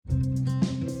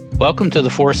Welcome to the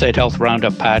 4sight Health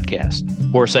Roundup podcast.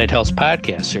 4sight Health's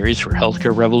podcast series for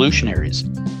healthcare revolutionaries.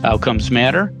 Outcomes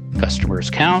matter,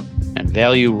 customers count, and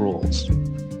value rules.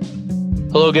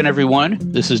 Hello again, everyone.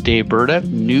 This is Dave Berta,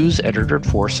 news editor at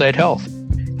 4sight Health.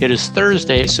 It is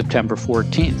Thursday, September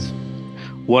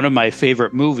 14th. One of my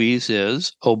favorite movies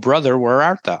is Oh Brother, Where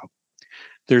Art Thou?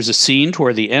 There's a scene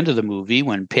toward the end of the movie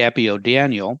when Pappy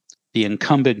O'Daniel, the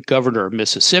incumbent governor of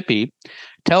Mississippi,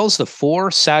 tells the four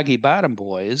Soggy Bottom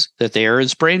boys that they are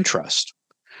his brain trust,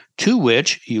 to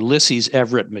which Ulysses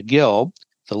Everett McGill,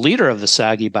 the leader of the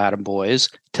Soggy Bottom boys,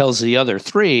 tells the other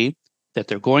three that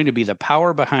they're going to be the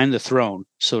power behind the throne,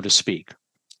 so to speak.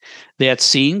 That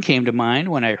scene came to mind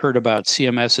when I heard about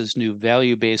CMS's new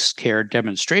value-based care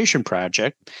demonstration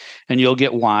project, and you'll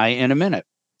get why in a minute.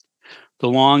 The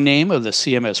long name of the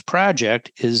CMS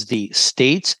project is the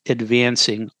States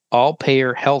Advancing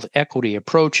All-Payer Health Equity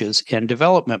Approaches and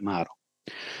Development Model.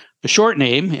 The short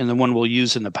name, and the one we'll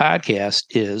use in the podcast,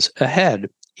 is AHEAD,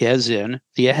 as in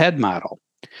the AHEAD model.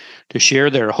 To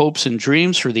share their hopes and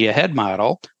dreams for the AHEAD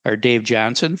model are Dave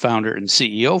Johnson, founder and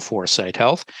CEO of 4sight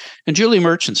Health, and Julie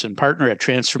Murchison, partner at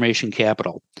Transformation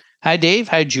Capital. Hi, Dave.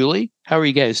 Hi, Julie. How are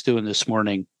you guys doing this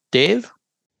morning? Dave?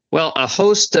 Well, a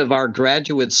host of our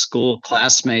graduate school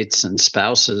classmates and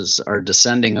spouses are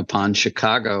descending upon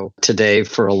Chicago today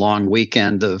for a long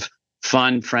weekend of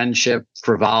fun, friendship,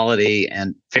 frivolity,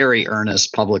 and very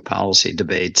earnest public policy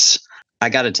debates. I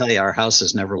got to tell you, our house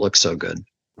has never looked so good.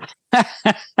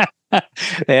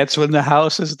 That's when the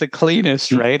house is the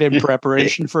cleanest, right? In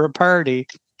preparation for a party.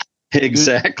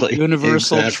 Exactly.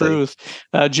 Universal truth.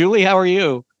 Julie, how are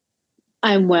you?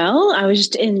 I'm well. I was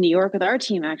just in New York with our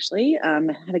team, actually.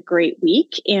 Had a great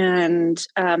week, and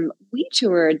we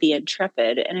toured the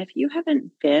Intrepid. And if you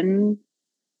haven't been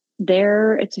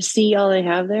there to see all they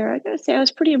have there, I gotta say I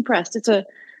was pretty impressed. It's a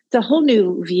whole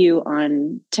new view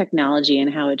on technology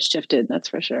and how it's shifted. That's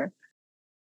for sure.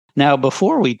 Now,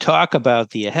 before we talk about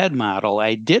the AHEAD model,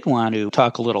 I did want to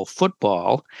talk a little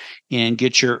football and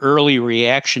get your early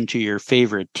reaction to your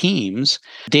favorite teams.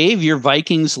 Dave, your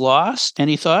Vikings lost.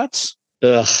 Any thoughts?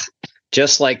 Ugh,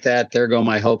 just like that, there go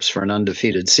my hopes for an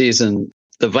undefeated season.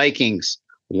 The Vikings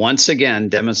once again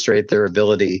demonstrate their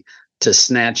ability to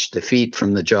snatch defeat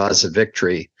from the jaws of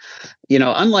victory. You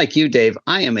know, unlike you, Dave,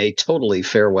 I am a totally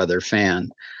fair weather fan.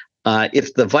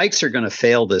 If the Vikes are going to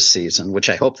fail this season, which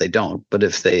I hope they don't, but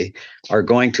if they are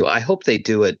going to, I hope they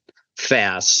do it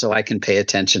fast so I can pay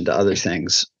attention to other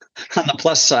things. On the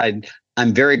plus side,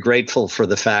 I'm very grateful for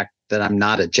the fact that I'm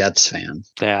not a Jets fan.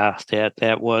 Yeah,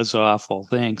 that was awful.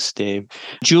 Thanks, Dave.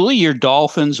 Julie, your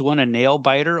Dolphins won a nail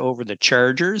biter over the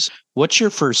Chargers. What's your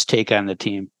first take on the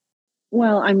team?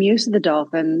 Well, I'm used to the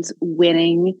Dolphins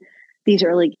winning these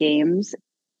early games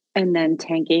and then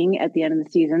tanking at the end of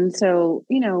the season. So,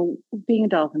 you know, being a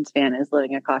Dolphins fan is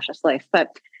living a cautious life, but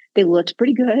they looked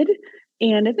pretty good.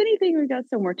 And if anything, we got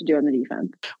some work to do on the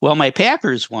defense. Well, my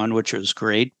Packers won, which was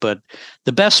great. But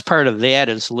the best part of that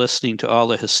is listening to all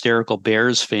the hysterical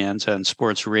Bears fans on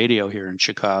sports radio here in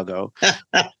Chicago.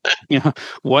 You know,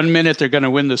 1 minute they're going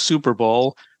to win the Super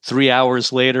Bowl. 3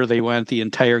 hours later, they want the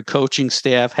entire coaching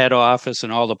staff, head office,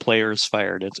 and all the players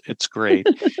fired. It's great.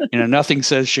 You know, nothing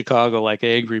says Chicago like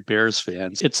angry Bears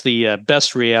fans. It's the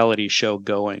best reality show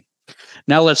going.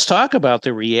 Now let's talk about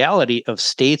the reality of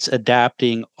states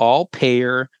adopting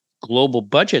all-payer global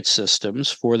budget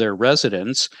systems for their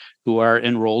residents who are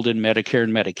enrolled in Medicare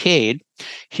and Medicaid.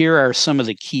 Here are some of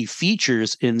the key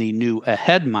features in the new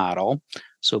AHEAD model.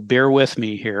 So bear with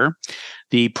me here.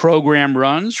 The program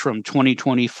runs from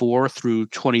 2024 through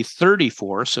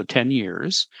 2034, so 10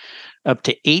 years. Up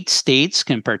to 8 states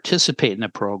can participate in the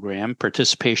program.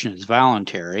 Participation is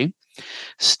voluntary.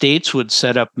 States would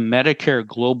set up Medicare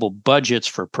global budgets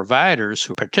for providers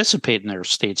who participate in their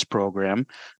state's program.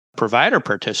 Provider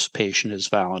participation is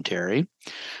voluntary.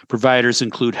 Providers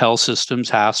include health systems,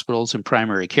 hospitals, and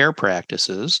primary care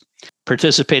practices.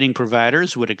 Participating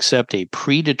providers would accept a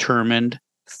predetermined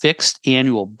fixed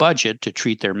annual budget to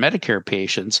treat their Medicare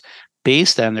patients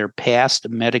based on their past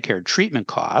Medicare treatment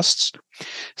costs.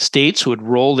 States would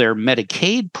roll their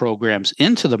Medicaid programs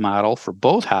into the model for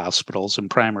both hospitals and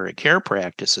primary care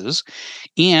practices,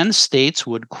 and states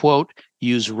would, quote,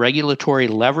 use regulatory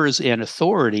levers and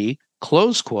authority,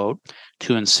 close quote,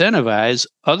 to incentivize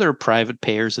other private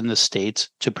payers in the states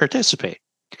to participate.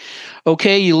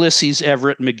 Okay, Ulysses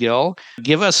Everett McGill,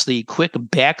 give us the quick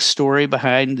backstory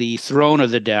behind the throne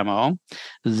of the demo.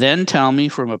 Then tell me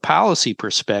from a policy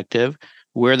perspective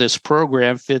where this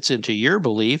program fits into your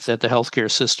belief that the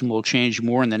healthcare system will change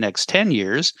more in the next 10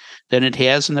 years than it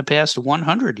has in the past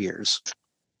 100 years.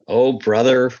 Oh,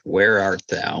 brother, where art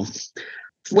thou?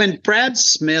 When Brad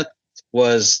Smith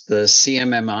was the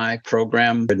CMMI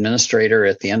program administrator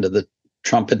at the end of the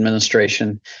Trump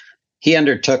administration, he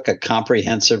undertook a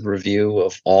comprehensive review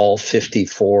of all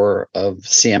 54 of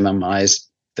CMMI's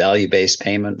value-based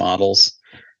payment models.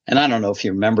 And I don't know if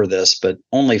you remember this, but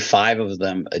only 5 of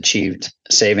them achieved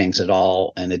savings at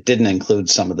all. And it didn't include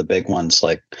some of the big ones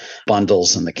like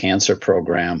bundles and the cancer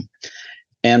program.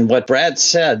 And what Brad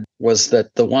said was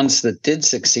that the ones that did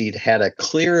succeed had a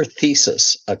clear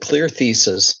thesis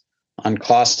on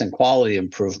cost and quality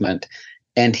improvement.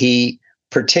 And he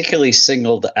particularly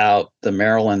singled out the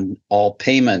Maryland all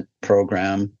payment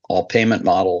program, all payment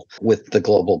model with the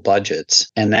global budgets.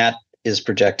 And that is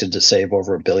projected to save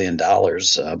over $1 billion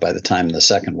by the time the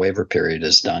second waiver period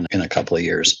is done in a couple of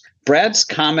years. Brad's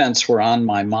comments were on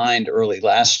my mind early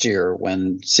last year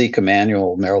when Zeke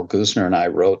Emanuel, Merrill Guzner, and I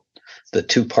wrote the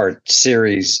 2-part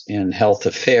series in Health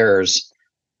Affairs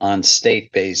on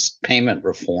state-based payment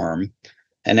reform.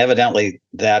 And evidently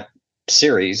that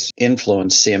series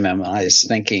influenced CMMI's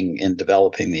thinking in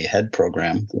developing the AHEAD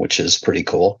program, which is pretty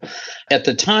cool. At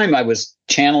the time, I was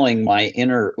channeling my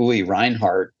inner Uwe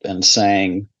Reinhardt and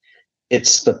saying,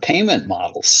 it's the payment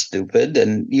model, stupid.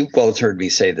 And you both heard me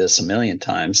say this a million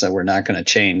times, that we're not going to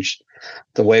change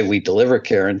the way we deliver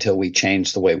care until we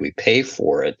change the way we pay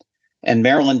for it. And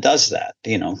Maryland does that,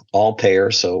 all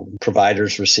payer. So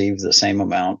providers receive the same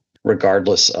amount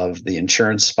regardless of the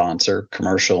insurance sponsor,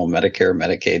 commercial, Medicare,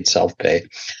 Medicaid, self-pay.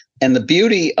 And the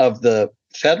beauty of the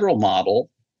federal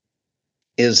model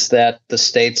is that the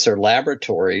states are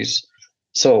laboratories.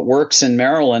 So it works in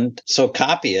Maryland, so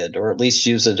copy it, or at least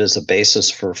use it as a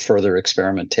basis for further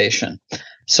experimentation.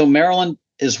 So Maryland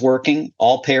is working,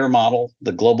 all payer model,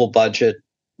 the global budget,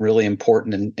 really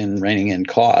important in reining in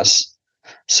costs.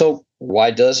 So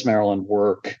why does Maryland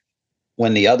work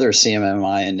when the other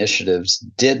CMMI initiatives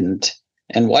didn't?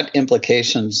 And what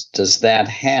implications does that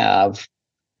have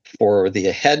for the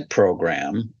AHEAD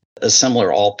program, a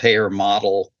similar all-payer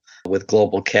model with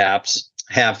global caps,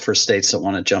 have for states that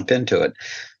want to jump into it?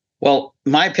 Well,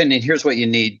 my opinion, here's what you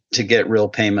need to get real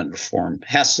payment reform. It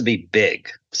has to be big.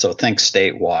 So think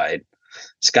statewide.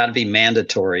 It's got to be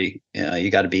mandatory. You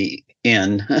got to be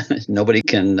in. Nobody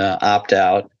can opt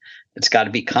out. It's got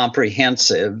to be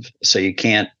comprehensive, so you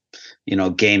can't,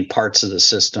 gain parts of the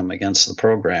system against the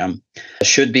program. It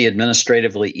should be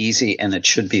administratively easy, and it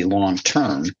should be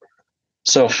long-term.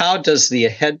 So how does the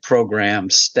AHEAD program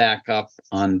stack up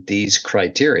on these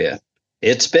criteria?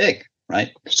 It's big,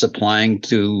 right? It's applying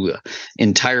to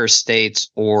entire states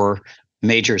or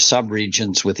major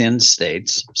subregions within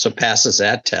states. So passes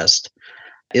that test.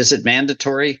 Is it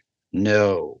mandatory?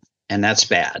 No. And that's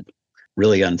bad.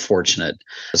 Really unfortunate.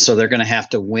 So they're going to have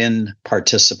to win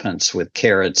participants with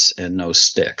carrots and no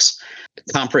sticks.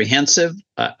 Comprehensive,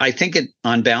 I think it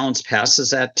on balance passes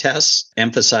that test,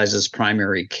 emphasizes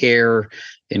primary care,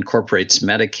 incorporates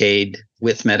Medicaid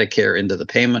with Medicare into the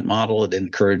payment model. It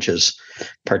encourages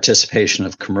participation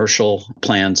of commercial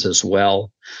plans as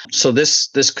well. So this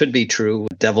could be true.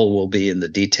 Devil will be in the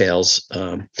details,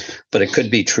 but it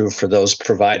could be true for those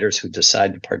providers who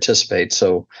decide to participate.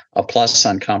 So a plus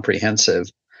on comprehensive.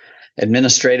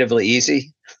 Administratively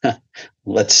easy?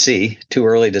 Let's see. Too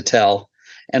early to tell.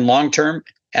 And long-term?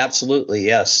 Absolutely,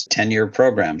 yes. 10-year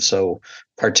program. So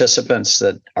participants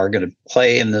that are going to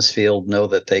play in this field know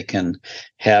that they can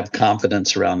have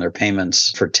confidence around their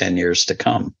payments for 10 years to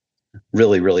come.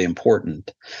 Really, really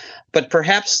important. But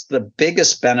perhaps the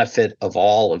biggest benefit of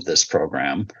all of this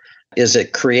program is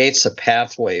it creates a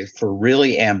pathway for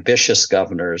really ambitious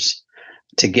governors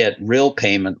to get real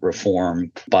payment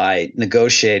reform by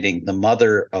negotiating the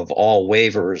mother of all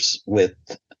waivers with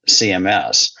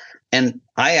CMS. And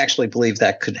I actually believe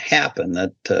that could happen,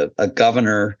 that a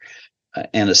governor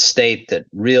and a state that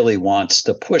really wants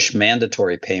to push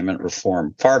mandatory payment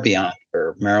reform far beyond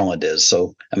where Maryland is.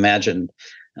 So imagine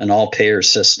an all-payer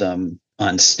system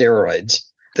on steroids,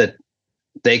 that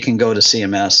they can go to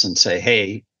CMS and say,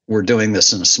 hey, we're doing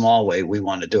this in a small way. We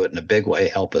want to do it in a big way.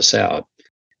 Help us out.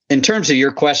 In terms of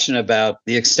your question about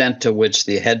the extent to which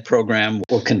the AHEAD program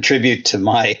will contribute to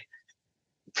my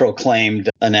proclaimed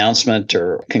announcement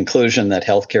or conclusion that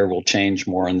healthcare will change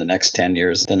more in the next 10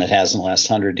 years than it has in the last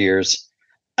 100 years,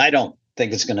 I don't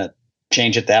think it's going to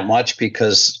change it that much,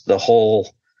 because the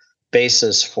whole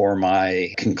basis for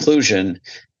my conclusion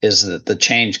is that the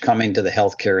change coming to the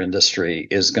healthcare industry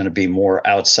is going to be more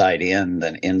outside in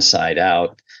than inside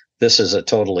out. This is a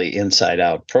totally inside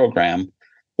out program.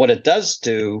 What it does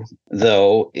do,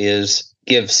 though, is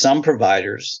give some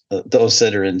providers, those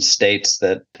that are in states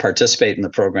that participate in the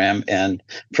program and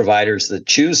providers that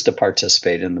choose to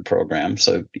participate in the program.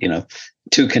 So,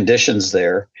 two conditions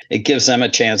there. It gives them a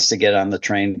chance to get on the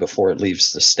train before it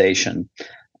leaves the station.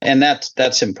 And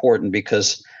that's important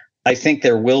because I think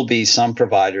there will be some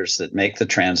providers that make the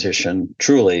transition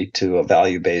truly to a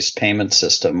value-based payment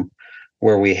system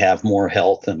where we have more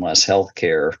health and less health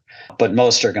care. But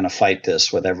most are going to fight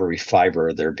this with every fiber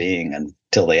of their being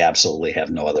until they absolutely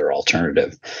have no other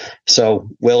alternative. So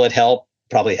will it help?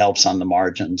 Probably helps on the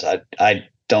margins. I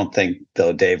don't think,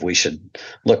 though, Dave, we should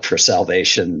look for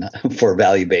salvation for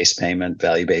value-based payment,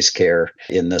 value-based care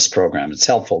in this program. It's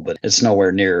helpful, but it's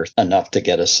nowhere near enough to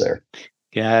get us there.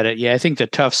 Got it. Yeah, I think the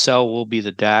tough sell will be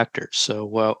the doctors. So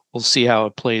we'll see how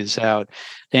it plays out.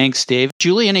 Thanks, Dave.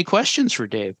 Julie, any questions for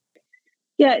Dave?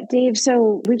 Yeah, Dave.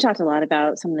 So we've talked a lot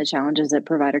about some of the challenges that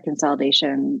provider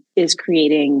consolidation is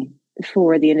creating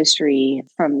for the industry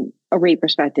from a rate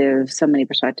perspective, so many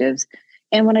perspectives.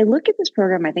 And when I look at this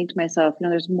program, I think to myself,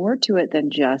 there's more to it than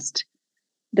just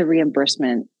the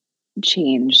reimbursement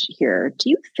change here. Do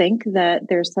you think that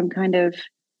there's some kind of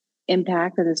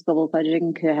impact that this global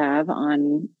budgeting could have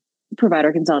on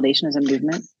provider consolidation as a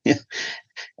movement?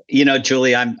 Yeah.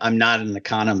 Julie, I'm not an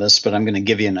economist, but I'm going to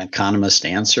give you an economist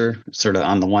answer, sort of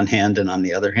on the one hand and on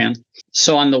the other hand.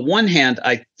 So on the one hand,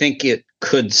 I think it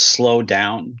could slow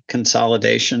down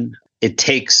consolidation. It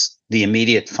takes the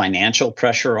immediate financial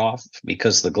pressure off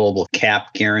because the global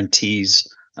cap guarantees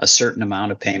a certain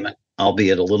amount of payment,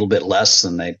 albeit a little bit less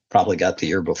than they probably got the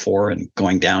year before and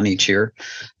going down each year.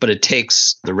 But it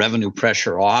takes the revenue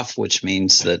pressure off, which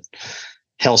means that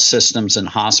health systems and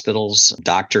hospitals,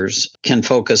 doctors can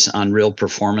focus on real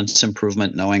performance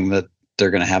improvement, knowing that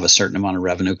they're going to have a certain amount of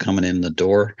revenue coming in the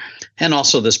door. And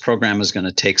also this program is going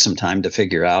to take some time to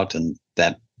figure out, and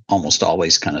that almost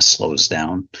always kind of slows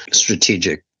down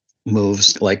strategic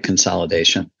moves like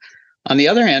consolidation. On the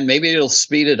other hand, maybe it'll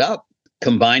speed it up.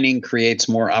 Combining creates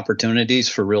more opportunities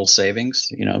for real savings.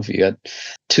 If you got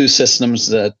two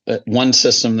systems one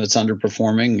system that's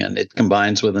underperforming and it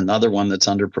combines with another one that's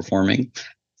underperforming,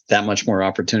 that much more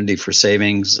opportunity for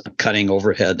savings, cutting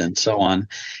overhead and so on.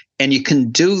 And you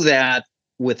can do that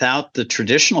without the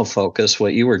traditional focus,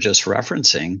 what you were just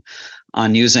referencing,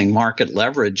 on using market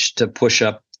leverage to push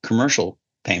up commercial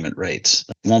payment rates.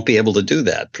 Won't be able to do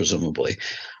that, presumably.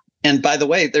 And by the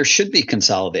way, there should be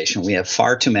consolidation. We have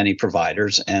far too many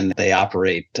providers and they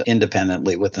operate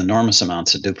independently with enormous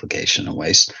amounts of duplication and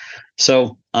waste.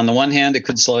 So on the one hand, it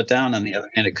could slow it down. On the other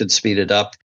hand, it could speed it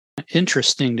up.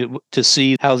 Interesting to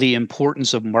see how the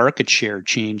importance of market share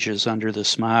changes under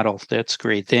this model. That's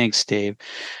great. Thanks, Dave.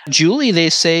 Julie,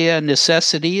 they say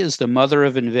necessity is the mother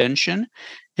of invention.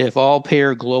 If all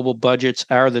payer global budgets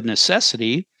are the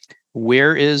necessity,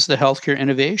 where is the healthcare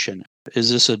innovation?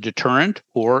 Is this a deterrent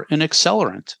or an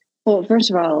accelerant? Well, first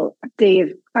of all,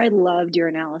 Dave, I loved your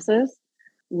analysis.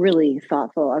 Really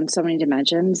thoughtful on so many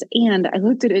dimensions. And I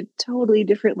looked at it totally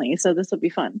differently. So this will be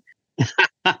fun.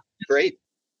 Great.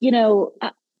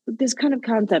 This kind of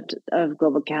concept of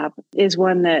global cap is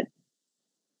one that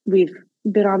we've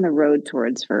been on the road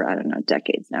towards for,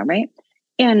 decades now, right?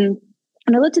 And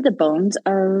when I looked at the bones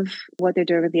of what they're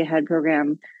doing with the AHEAD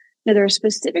program, there are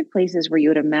specific places where you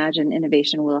would imagine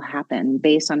innovation will happen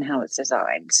based on how it's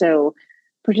designed. So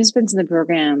participants in the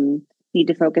program need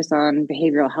to focus on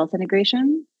behavioral health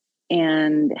integration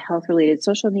and health-related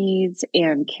social needs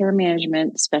and care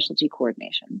management specialty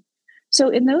coordination. So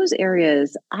in those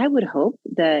areas, I would hope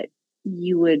that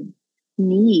you would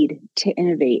need to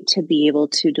innovate to be able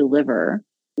to deliver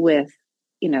with,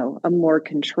 a more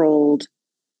controlled,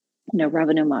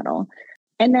 revenue model.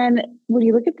 And then when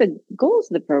you look at the goals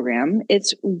of the program,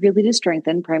 it's really to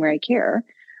strengthen primary care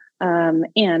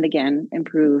and, again,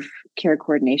 improve care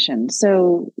coordination.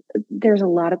 So there's a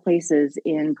lot of places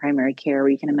in primary care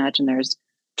where you can imagine there's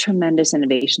tremendous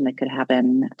innovation that could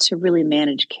happen to really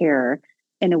manage care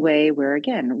in a way where,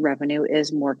 again, revenue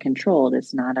is more controlled.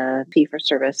 It's not a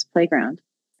fee-for-service playground.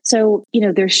 So,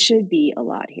 there should be a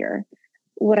lot here.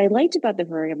 What I liked about the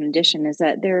program in addition is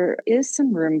that there is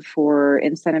some room for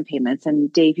incentive payments.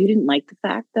 And Dave, you didn't like the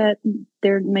fact that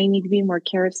there may need to be more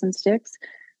carrots than sticks.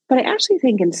 But I actually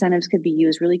think incentives could be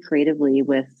used really creatively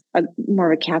with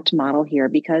more of a capped model here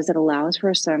because it allows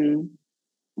for some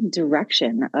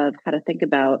direction of how to think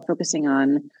about focusing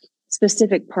on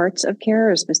specific parts of care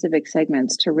or specific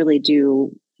segments to really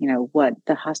do, what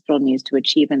the hospital needs to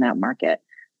achieve in that market.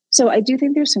 So I do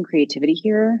think there's some creativity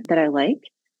here that I like.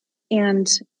 And,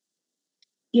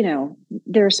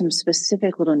 there are some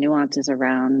specific little nuances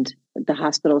around the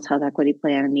hospital's health equity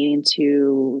plan and needing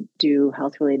to do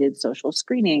health-related social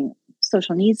screening,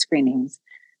 social needs screenings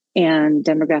and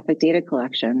demographic data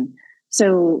collection.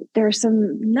 So there are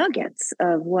some nuggets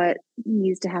of what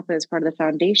needs to happen as part of the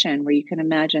foundation, where you can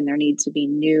imagine there needs to be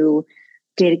new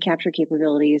data capture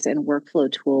capabilities and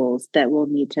workflow tools that will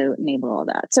need to enable all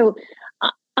that. So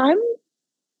I'm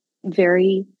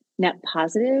very net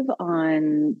positive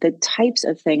on the types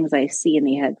of things I see in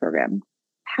the AHEAD program.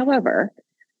 However,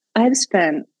 I've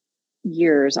spent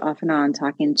years off and on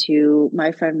talking to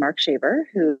my friend Mark Shaver,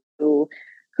 who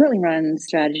currently runs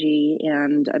strategy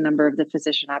and a number of the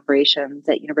physician operations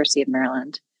at University of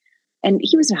Maryland. And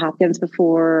he was at Hopkins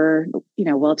before,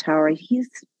 Welltower.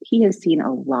 He has seen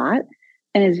a lot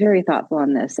and is very thoughtful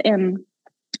on this. And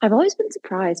I've always been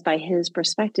surprised by his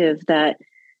perspective that,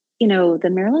 the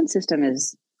Maryland system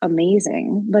is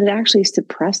amazing, but it actually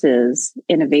suppresses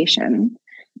innovation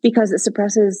because it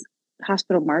suppresses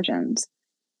hospital margins.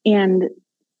 And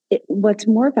what's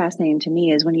more fascinating to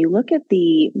me is when you look at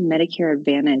the Medicare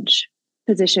Advantage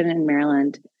position in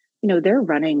Maryland, they're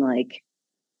running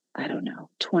 20%,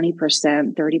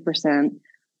 30%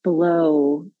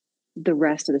 below the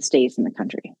rest of the states in the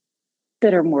country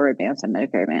that are more advanced on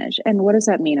Medicare Advantage. And what does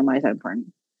that mean and why is that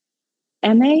important?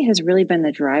 MA has really been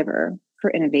the driver for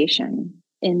innovation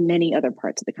in many other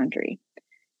parts of the country.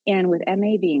 And with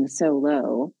MA being so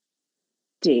low,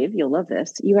 Dave, you'll love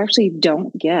this, you actually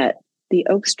don't get the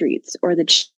Oak Streets or the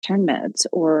ChenMeds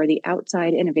or the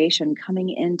outside innovation coming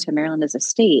into Maryland as a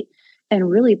state and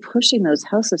really pushing those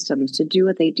health systems to do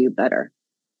what they do better.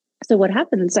 So what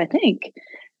happens, I think,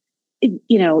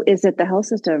 is that the health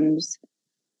systems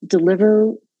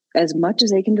deliver as much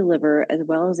as they can deliver, as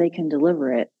well as they can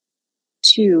deliver it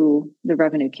to the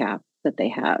revenue cap that they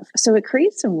have. So it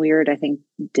creates some weird, I think,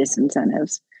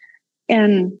 disincentives.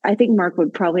 And I think Mark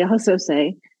would probably also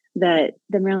say that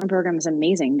the Maryland program is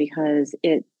amazing because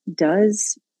it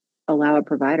does allow a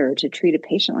provider to treat a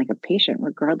patient like a patient,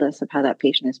 regardless of how that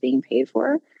patient is being paid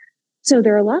for. So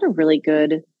there are a lot of really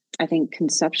good, I think,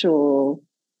 conceptual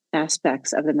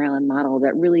aspects of the Maryland model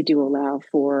that really do allow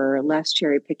for less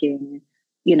cherry picking,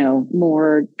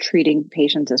 more treating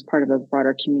patients as part of a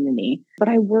broader community. But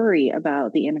I worry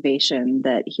about the innovation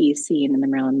that he's seen in the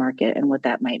Maryland market and what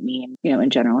that might mean, in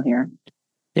general here.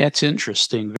 That's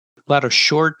interesting. A lot of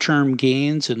short-term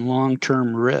gains and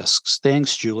long-term risks.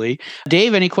 Thanks, Julie.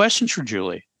 Dave, any questions for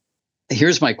Julie?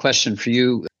 Here's my question for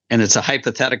you, and it's a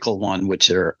hypothetical one, which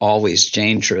are always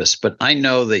dangerous, but I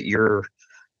know that you're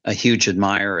a huge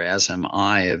admirer, as am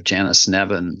I, of Janice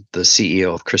Nevin, the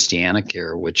CEO of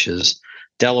ChristianaCare, which is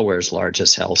Delaware's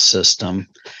largest health system.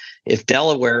 If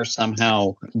Delaware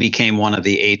somehow became one of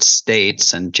the 8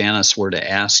 states and Janice were to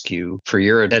ask you for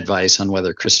your advice on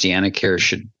whether ChristianaCare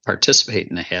should participate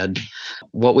in AHEAD,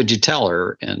 what would you tell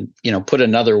her? And, put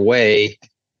another way,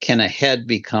 can AHEAD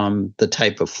become the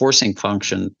type of forcing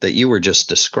function that you were just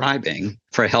describing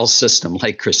for a health system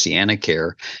like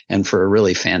ChristianaCare and for a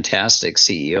really fantastic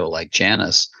CEO like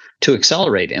Janice to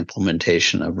accelerate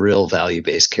implementation of real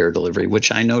value-based care delivery,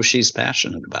 which I know she's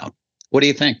passionate about? What do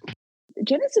you think?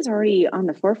 Janice is already on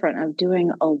the forefront of doing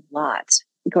a lot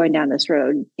going down this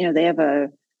road. They have a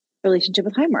relationship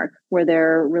with Highmark where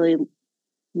they're really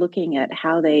looking at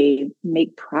how they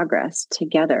make progress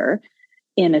together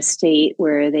in a state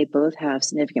where they both have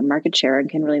significant market share and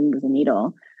can really move the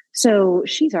needle. So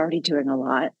she's already doing a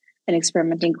lot and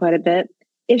experimenting quite a bit.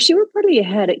 If she were part of the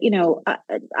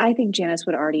AHEAD, I think Janice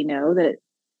would already know that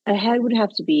AHEAD would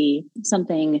have to be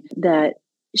something that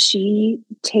she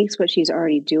takes what she's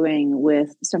already doing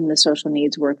with some of the social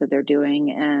needs work that they're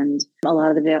doing and a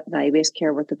lot of the value-based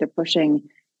care work that they're pushing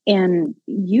and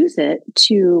use it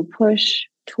to push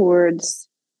towards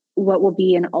what will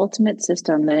be an ultimate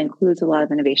system that includes a lot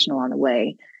of innovation along the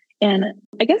way. And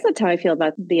I guess that's how I feel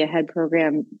about the AHEAD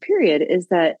program, period, is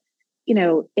that,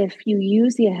 if you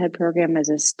use the AHEAD program as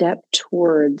a step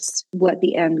towards what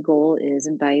the end goal is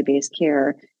in value-based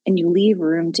care, and you leave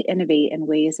room to innovate in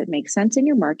ways that make sense in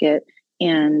your market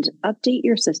and update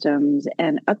your systems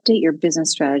and update your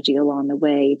business strategy along the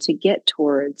way to get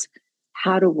towards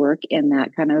how to work in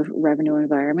that kind of revenue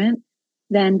environment,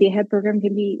 then the AHEAD program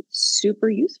can be super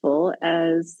useful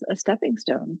as a stepping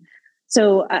stone.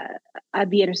 So I'd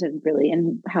be interested really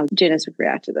in how Janice would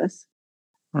react to this.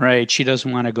 Right. She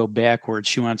doesn't want to go backwards.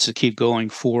 She wants to keep going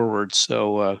forward.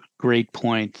 So great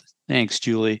point. Thanks,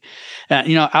 Julie.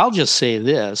 I'll just say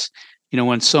this.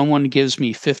 When someone gives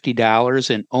me $50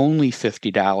 and only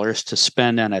 $50 to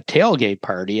spend on a tailgate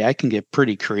party, I can get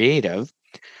pretty creative.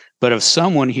 But if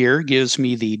someone here gives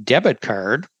me the debit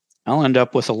card, I'll end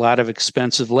up with a lot of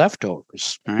expensive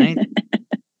leftovers. All right.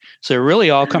 So it really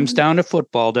all comes down to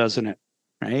football, doesn't it?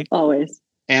 Right. Always.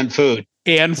 And food.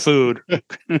 And food.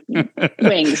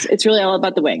 Wings. It's really all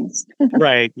about the wings.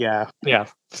 Right. Yeah. Yeah.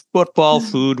 Football,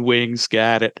 food, wings.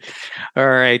 Got it. All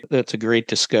right. That's a great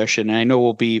discussion. I know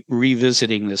we'll be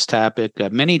revisiting this topic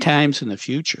many times in the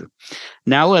future.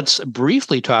 Now let's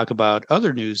briefly talk about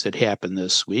other news that happened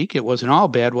this week. It wasn't all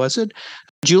bad, was it?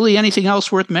 Julie, anything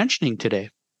else worth mentioning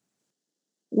today?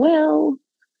 Well,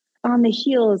 on the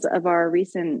heels of our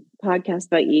recent podcast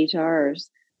about EHRs,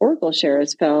 Oracle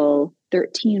shares fell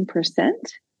 13%.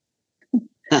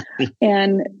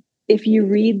 And if you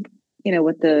read,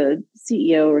 what the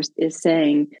CEO is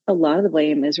saying, a lot of the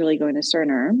blame is really going to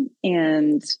Cerner.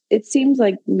 And it seems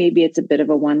like maybe it's a bit of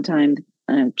a one-time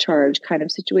charge kind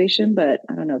of situation, but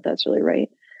I don't know if that's really right.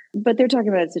 But they're talking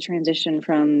about it's a transition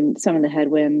from some of the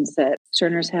headwinds that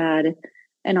Cerner's had,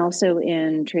 and also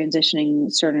in transitioning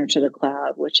Cerner to the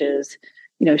cloud, which is,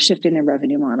 shifting their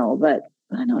revenue model. But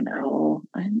I don't know.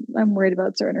 I'm worried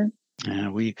about Cerner.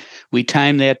 We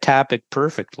timed that topic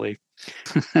perfectly.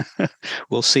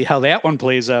 We'll see how that one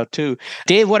plays out too.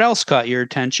 Dave, what else caught your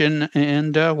attention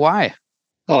and why?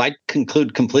 Oh, I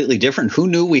conclude completely different. Who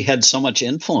knew we had so much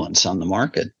influence on the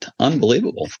market?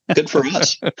 Unbelievable. Good for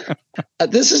us.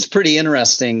 This is pretty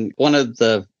interesting. One of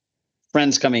the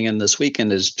friends coming in this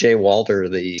weekend is Jay Walter,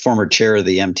 the former chair of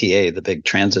the MTA, the big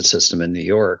transit system in New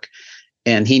York.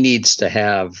 And he needs to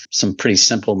have some pretty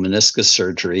simple meniscus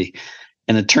surgery.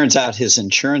 And it turns out his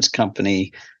insurance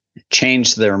company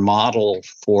changed their model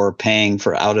for paying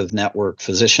for out-of-network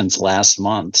physicians last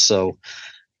month. So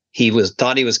he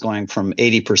thought he was going from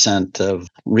 80% of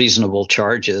reasonable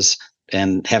charges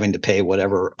and having to pay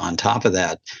whatever on top of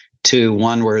that to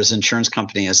one where his insurance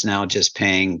company is now just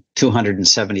paying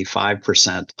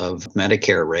 275% of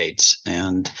Medicare rates.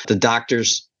 And the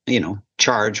doctors,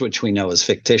 charge, which we know is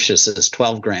fictitious, is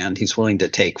 $12,000. He's willing to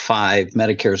take $5,000.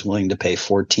 Medicare is willing to pay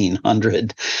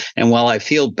 $1,400. And while I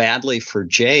feel badly for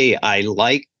Jay, I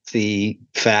like the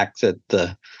fact that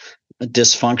the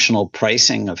dysfunctional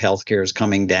pricing of healthcare is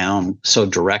coming down so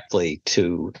directly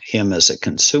to him as a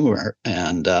consumer,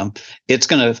 and it's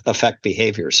going to affect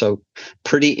behavior. So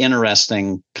pretty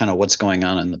interesting kind of what's going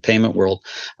on in the payment world.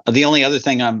 The only other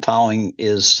thing I'm following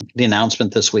is the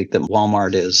announcement this week that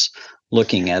Walmart is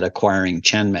looking at acquiring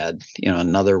ChenMed,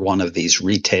 another one of these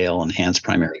retail enhanced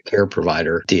primary care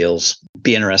provider deals.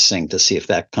 Be interesting to see if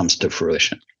that comes to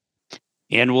fruition.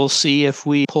 And we'll see if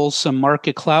we pull some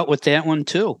market clout with that one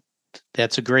too.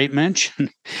 That's a great mention.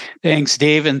 Thanks,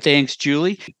 Dave, and thanks,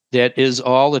 Julie. That is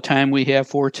all the time we have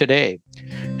for today.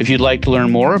 If you'd like to learn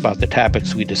more about the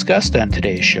topics we discussed on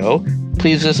today's show,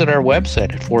 please visit our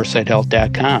website at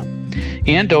 4sighthealth.com.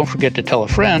 And don't forget to tell a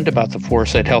friend about the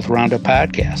 4sight Health Roundup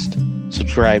podcast.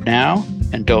 Subscribe now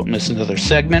and don't miss another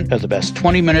segment of the best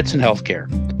 20 minutes in healthcare.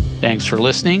 Thanks for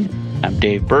listening. I'm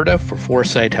Dave Berta for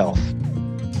 4sight Health.